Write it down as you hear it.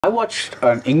I watched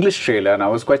an English trailer and I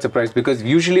was quite surprised because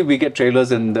usually we get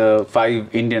trailers in the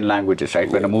 5 Indian languages, right?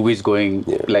 When a movie is going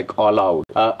like all out.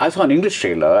 I saw an English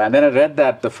trailer and then I read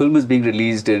that the film is being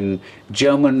released in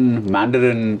German,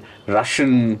 Mandarin,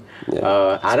 Russian,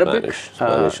 Arabic,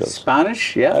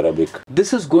 Spanish, Arabic.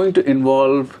 This is going to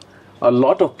involve a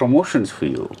lot of promotions for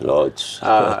you. Lots.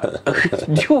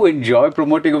 Do you enjoy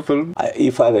promoting a film?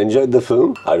 If I've enjoyed the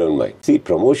film, I don't mind. See,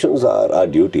 promotions are our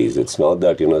duties. It's not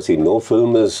that, see, no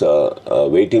film is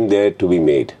waiting there to be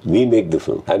made. We make the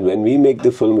film. And when we make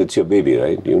the film, it's your baby,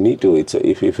 right? You need to,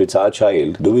 if it's our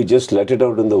child, do we just let it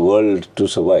out in the world to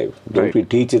survive? Don't we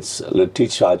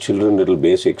teach our children little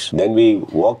basics? Then we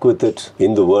walk with it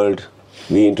in the world.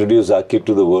 We introduce our kid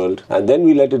to the world and then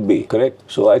we let it be, correct?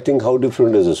 So I think how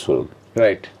different is this film?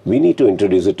 Right. We need to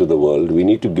introduce it to the world. We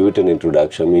need to give it an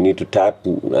introduction. We need to tap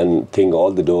and think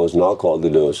all the doors, knock all the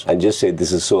doors and just say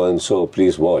this is so and so,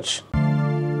 please watch.